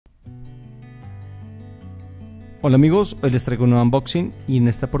Hola amigos, hoy les traigo un nuevo unboxing y en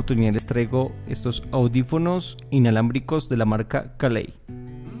esta oportunidad les traigo estos audífonos inalámbricos de la marca Kalley.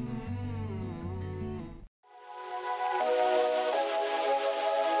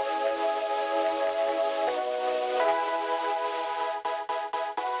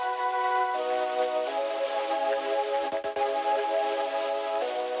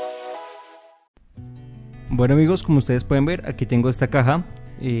 Bueno amigos, como ustedes pueden ver, aquí tengo esta caja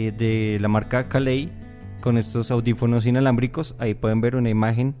de la marca Kalley con estos audífonos inalámbricos. Ahí pueden ver una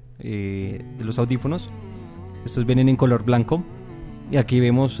imagen de los audífonos. Estos vienen en color blanco y aquí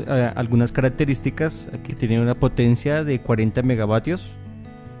vemos algunas características. Aquí tienen una potencia de 40 megavatios.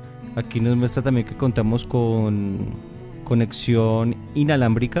 Aquí nos muestra también que contamos con conexión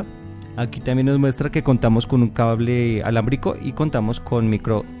inalámbrica. Aquí también nos muestra que contamos con un cable alámbrico y contamos con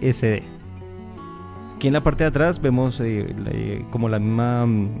micro SD. Aquí en la parte de atrás vemos como la misma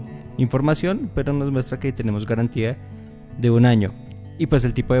información, pero nos muestra que tenemos garantía de 1 año y pues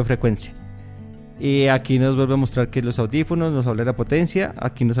el tipo de frecuencia. Y aquí nos vuelve a mostrar que los audífonos, nos habla de la potencia,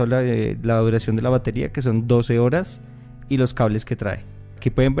 aquí nos habla de la duración de la batería, que son 12 horas, y los cables que trae.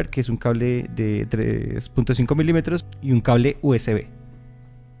 Aquí pueden ver que es un cable de 3.5 milímetros y un cable USB.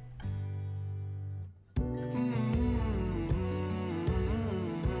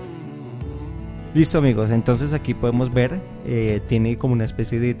 Listo amigos, entonces aquí podemos ver, tiene como una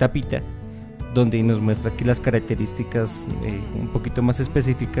especie de tapita donde nos muestra aquí las características un poquito más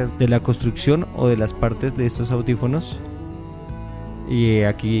específicas de la construcción o de las partes de estos audífonos. Y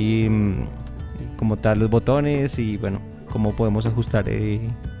aquí como tal los botones y bueno, cómo podemos ajustar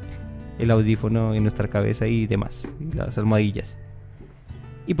el audífono en nuestra cabeza y demás, y las almohadillas.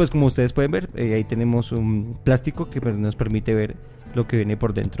 Y pues como ustedes pueden ver, ahí tenemos un plástico que nos permite ver lo que viene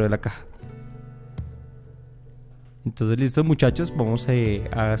por dentro de la caja. Entonces listo muchachos, vamos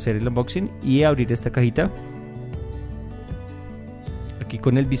a hacer el unboxing y a abrir esta cajita aquí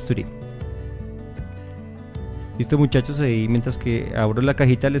con el bisturí. Listo muchachos, ahí mientras que abro la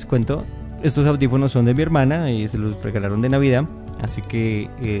cajita les cuento, estos audífonos son de mi hermana y se los regalaron de Navidad, así que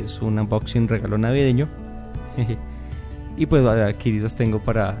es un unboxing regalo navideño. Y pues aquí los tengo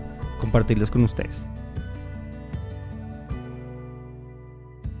para compartirlos con ustedes.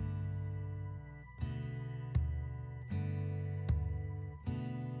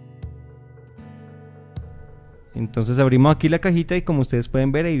 Entonces abrimos aquí la cajita y como ustedes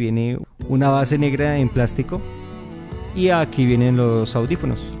pueden ver ahí viene una base negra en plástico y aquí vienen los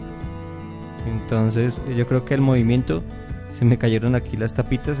audífonos. Entonces yo creo que al movimiento se me cayeron aquí las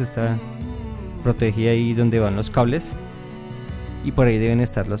tapitas, está protegida ahí donde van los cables y por ahí deben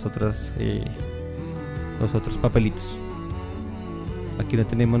estar los otros papelitos. Aquí no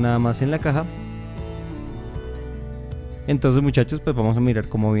tenemos nada más en la caja. Entonces muchachos, pues vamos a mirar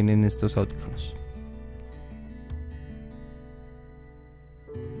cómo vienen estos audífonos.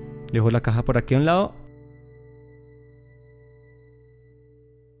 Dejo la caja por aquí a un lado.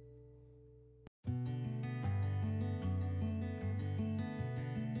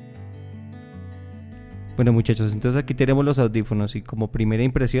 Bueno muchachos, entonces aquí tenemos los audífonos y como primera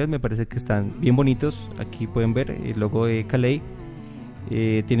impresión me parece que están bien bonitos. Aquí pueden ver el logo de Kalley.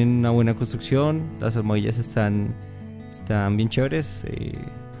 Tienen una buena construcción, las almohadillas están bien chéveres,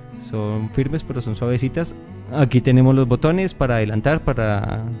 son firmes pero son suavecitas. Aquí tenemos los botones para adelantar,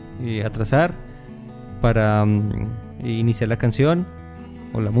 para atrasar, para iniciar la canción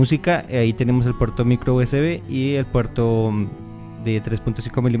o la música. Ahí tenemos el puerto micro USB y el puerto de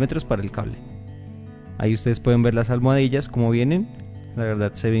 3.5 milímetros para el cable. Ahí ustedes pueden ver las almohadillas como vienen, la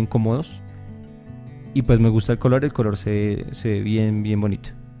verdad se ven cómodos. Y pues me gusta el color se ve bien bonito,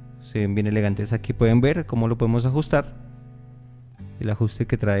 se ven bien elegantes. Aquí pueden ver cómo lo podemos ajustar, el ajuste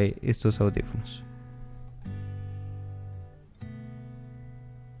que trae estos audífonos.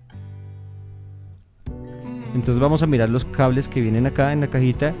 Entonces vamos a mirar los cables que vienen acá en la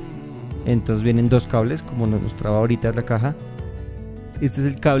cajita. Entonces vienen dos cables como nos mostraba ahorita la caja. Este es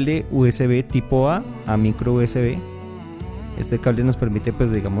el cable USB tipo A micro USB. Este cable nos permite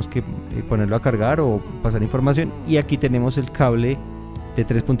pues digamos que ponerlo a cargar o pasar información. Y aquí tenemos el cable de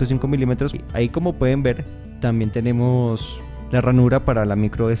 3.5 milímetros. Ahí como pueden ver también tenemos la ranura para la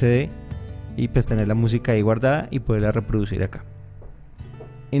micro SD y pues tener la música ahí guardada y poderla reproducir acá.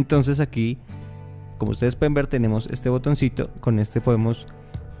 Entonces aquí como ustedes pueden ver tenemos este botoncito, con este podemos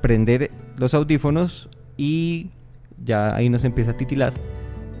prender los audífonos y ya ahí nos empieza a titilar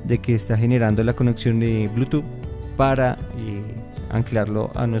de que está generando la conexión de Bluetooth para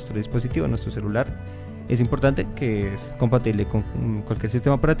anclarlo a nuestro dispositivo, a nuestro celular. Es importante que es compatible con cualquier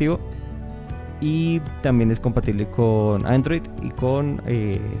sistema operativo y también es compatible con Android y con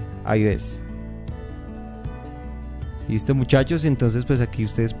iOS. Listo, muchachos, entonces pues aquí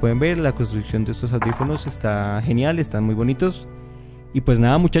ustedes pueden ver la construcción de estos audífonos, está genial, están muy bonitos. Y pues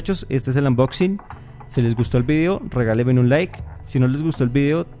nada, muchachos, este es el unboxing. Si les gustó el video, regálenme un like. Si no les gustó el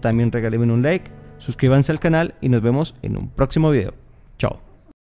video, también regálenme un like. Suscríbanse al canal y nos vemos en un próximo video. Chao.